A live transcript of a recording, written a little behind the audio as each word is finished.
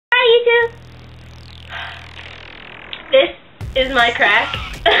is my crack.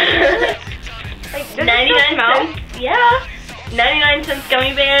 Like, 99 cents. Yeah. 99 cents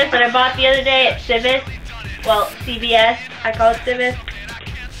gummy bears that I bought the other day at Civis. Well, CVS. I call it Civis.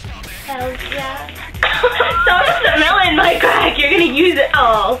 Hell yeah. Stop smelling my crack. You're gonna use it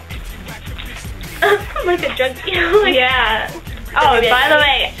all. I'm like a drug dealer. Yeah. Oh, by the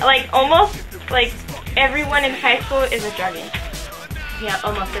way, like almost like everyone in high school is a druggie. Yeah,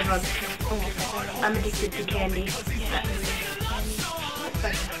 almost everyone. I'm addicted to candy.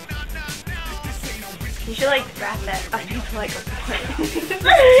 You should like wrap that up into like a point.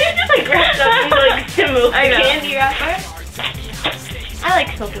 Just like wrapped up into like smoke candy wrapper. I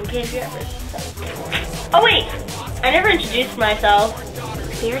like smoking candy wrappers. Oh wait, I never introduced myself.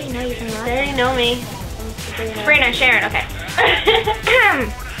 They already know you from last. They already know me. Brayden and Sharon, okay.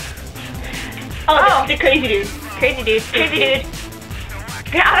 Oh, the crazy dude. Crazy dude. Crazy dude.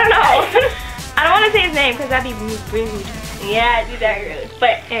 I don't know. I don't want to say his name because that'd be rude. Yeah, it'd be very rude.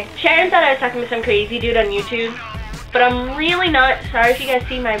 But Sharon thought I was talking to some crazy dude on YouTube. But I'm really not. Sorry if you guys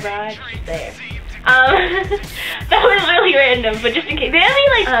see my bra. It's just there. That was really random, but just in case. There be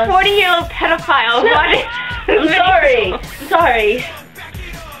like 40-year-old pedophiles watching. I'm sorry. I'm sorry.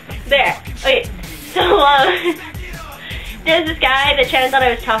 There. Okay. So, there's this guy that Sharon thought I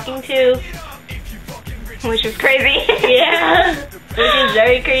was talking to. Which was crazy. Yeah. Which is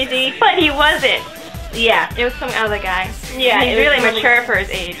very crazy. But he wasn't. Yeah. It was some other guy. Yeah. He's really mature for his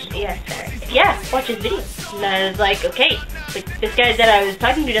age. Yes, sir. Yeah, watch his videos. And I was like, okay, like this guy that I was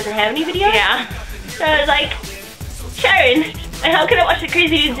talking to doesn't have any videos? Yeah. So I was like, Sharon, how can I watch the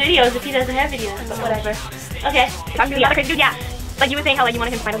crazy dude's videos if he doesn't have videos? But whatever. Okay. Talking to the other crazy dude, yeah. Like you were saying how like you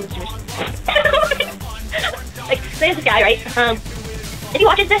wanted him to find out he was Jewish. Like, there's this guy, right? If he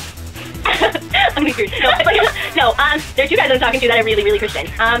watches this, I'm gonna be screwed. No, it's like, no, there are two guys that I'm talking to that are really, really Christian.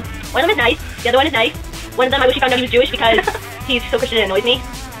 One of them is nice, the other one is nice. One of them I wish he found out he was Jewish because he's so Christian it annoys me.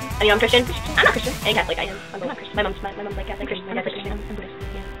 I mean, I'm Christian. I'm not Christian. And Catholic, I am. I'm not Christian. My mom's like Catholic. Christian. I'm Catholic Christian. I'm Buddhist.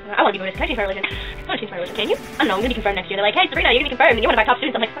 Yeah. I want to be Buddhist. Can I change my religion? I want to change my religion. Can you? I don't know. I'm gonna be confirmed next year. They're like, hey, Sabrina, you're gonna be confirmed, and you're one of our top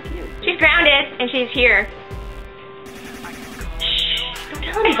students. I'm like, fuck you. She's grounded, and she's here. Don't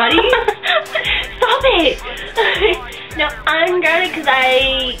tell anybody. Stop it. No, I'm grounded because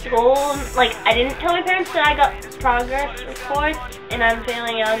I didn't tell my parents that I got progress reports, and I'm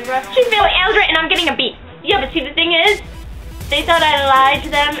failing algebra. She's failing algebra, and I'm getting a B. Yeah, but see, the thing is, they thought I lied to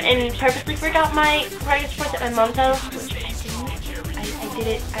them and purposely forgot my progress reports at my mom's house, which I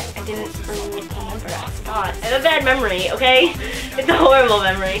didn't. I didn't remember. I forgot. I have a bad memory, okay? It's a horrible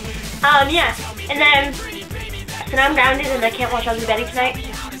memory. Yeah. And then, so now I'm grounded and I can't watch Ugly Betty tonight.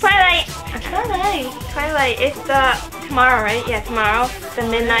 Twilight! Twilight. It's tomorrow, right? Yeah, tomorrow. The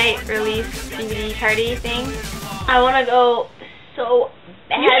midnight release DVD party thing. I want to go so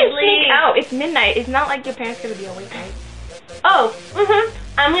badly. You can sneak out. It's midnight. It's not like your parents are going to be awake, right? Oh,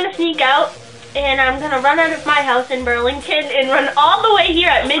 I'm gonna sneak out, and I'm gonna run out of my house in Burlington and run all the way here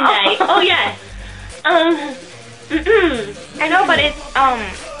at midnight. Oh yes. I know, but it's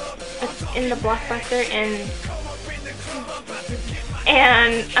in the Blockbuster and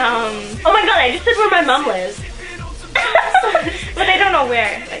oh my god, I just said where my mom lives. But they don't know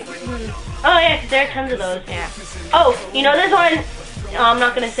where. Like, Oh yeah, 'cause there are tons of those. yeah. Oh, you know there's one. Oh, I'm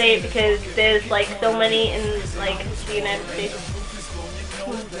not gonna say it because there's like so many in like the United States.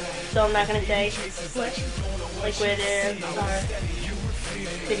 So I'm not gonna say like where there are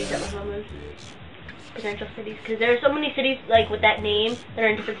cities that my mom lives. Potential cities, because there are so many cities like with that name that are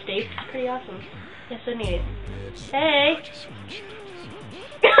in different states. It's pretty awesome. Yes, so neat. Hey.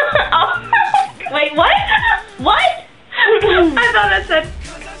 Oh. Wait, what? What? I thought that said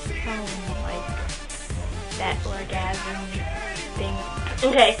like that orgasm thing.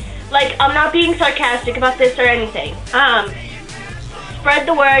 Okay, like I'm not being sarcastic about this or anything. Spread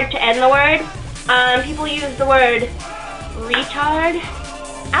the word to end the word. People use the word retard.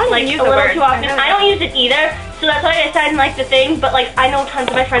 I don't like use a the little word. too often. I don't use it either, so that's why I signed like the thing. But like I know tons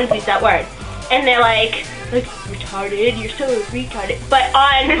of my friends use that word, and they're like retarded. You're so retarded. But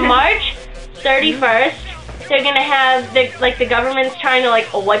on March 31st, they're gonna have the government's trying to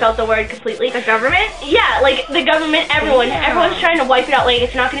like wipe out the word completely. The government? Yeah, like the government. Everyone's trying to wipe it out. Like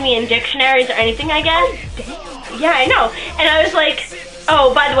it's not gonna be in dictionaries or anything, I guess. Oh, yeah, I know. And I was like,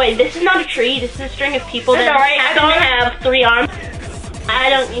 oh, by the way, this is not a tree. This is a string of people that happen to have 3 arms. I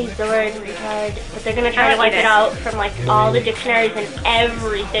don't use the word retard, but they're gonna try to wipe it out from like all the dictionaries and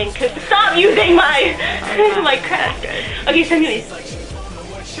everything. Stop using my my crap. Okay, so anyways,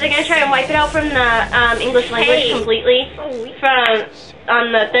 so they're gonna try and wipe it out from the English language completely from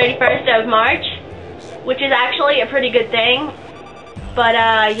on the 31st of March, which is actually a pretty good thing. But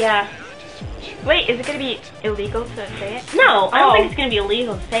yeah. Wait, is it gonna be illegal to say it? No, I don't think it's gonna be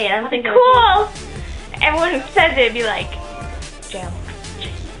illegal to say it. I don't think cool. Everyone who says it would be like, jail.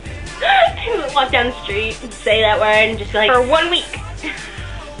 Walk down the street and say that word and just be like, for 1 week.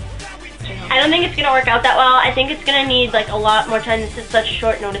 I don't think it's gonna work out that well. I think it's gonna need like a lot more time. This is such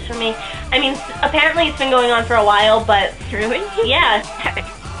short notice for me. I mean, apparently it's been going on for a while, but really? Yeah.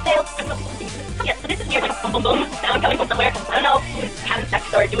 Yeah, so this is weird, like boom boom sound coming from somewhere. I don't know, having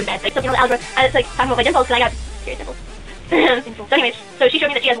sex or doing bad things. So, you know, the algebra, and it's like talking about my dimples, because I got serious dimples. So anyways, so she showed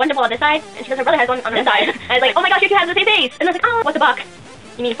me that she has one dimple on this side, and she goes, her brother has one on this side. And I was like, oh my gosh, you two have the same face. And I was like, oh, what's a buck?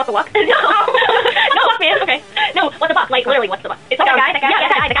 You mean fuck a wuck? No, no, fuck man. Okay. No, what's a buck? Like literally, what's the buck? It's the guy. Yeah,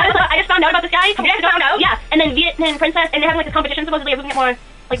 the guy. I just found out about this guy. You just found out? Yeah. And then Vietnam princess, and they're having like this competition supposedly of who can get more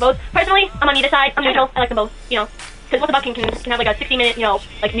like votes. Personally, I'm on either side. I'm neutral. I like them both. You know. Because What's a Buck can have like a 60-minute, you know,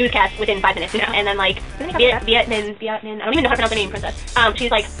 like newscast within 5 minutes, and then like Vietnam, I don't even know how to pronounce her name, princess.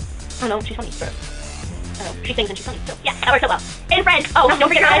 She's like, I don't know, she's funny. I don't know, she sings and she's funny. So yeah, that works out well. And Fred, don't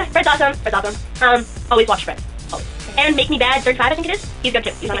forget Fred. Fred's awesome. Fred's awesome. Always watch Fred. Always. And Make Me Bad 35, I think it is. He's good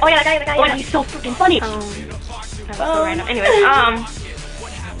too. He's oh yeah, that guy. Oh, yeah, he's so freaking funny. That was so random. Anyways,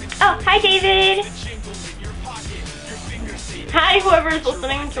 oh, hi David. Hi, whoever's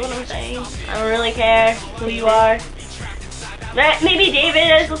listening to what I'm saying. I don't really care who you are. Maybe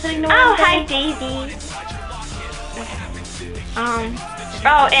David is listening to what I'm saying. Hi, Davey.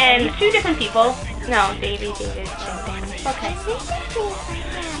 Oh, and 2 different people. No, David, same thing. Okay.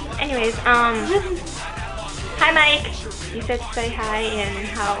 Anyways, hi, Mike. You said to say hi and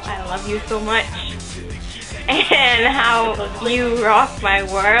how I love you so much. And how you rock my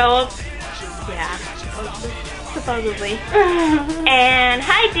world. Yeah. Supposedly. And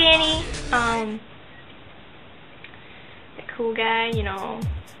hi, Danny. The cool guy, you know.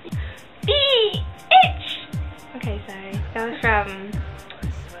 Bitch. Okay, sorry. That was from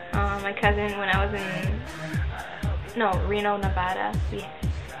my cousin when I was in Reno, Nevada.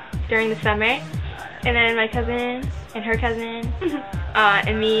 During the summer, and then my cousin and her cousin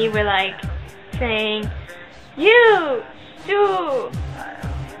and me were like saying, "You do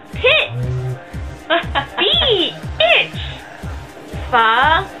pit." Bitch!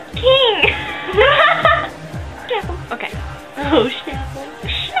 Fucking! Okay. Oh,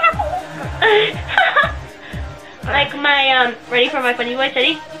 Schnapple. Like my, ready for my funny voice,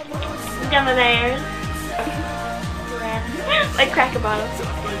 ready? Dumma bears. Like crack a bottle.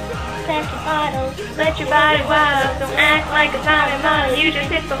 Crack a bottle. Let your body wild. Don't act like a zombie model. You just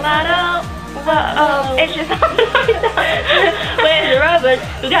hit the lotto. Whoa, it's just on the Where's the rubbers?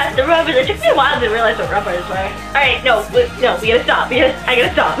 Who got the rubbers? It took me a while to realize what rubbers were. Alright, no, we gotta stop. I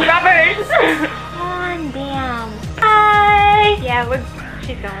gotta stop. Rubbers! On, damn. Hi! Yeah,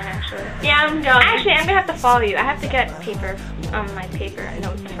 she's going actually. Yeah, I'm going. Actually, I'm gonna have to follow you. I have to get my paper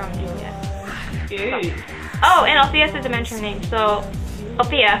notes from Julia. Ooh. Oh, and Althea said to mention her name, so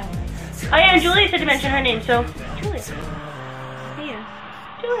Althea. Oh yeah, and Julia said to mention her name, so Julia.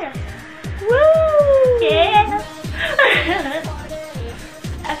 Julia. Woo! Yeah!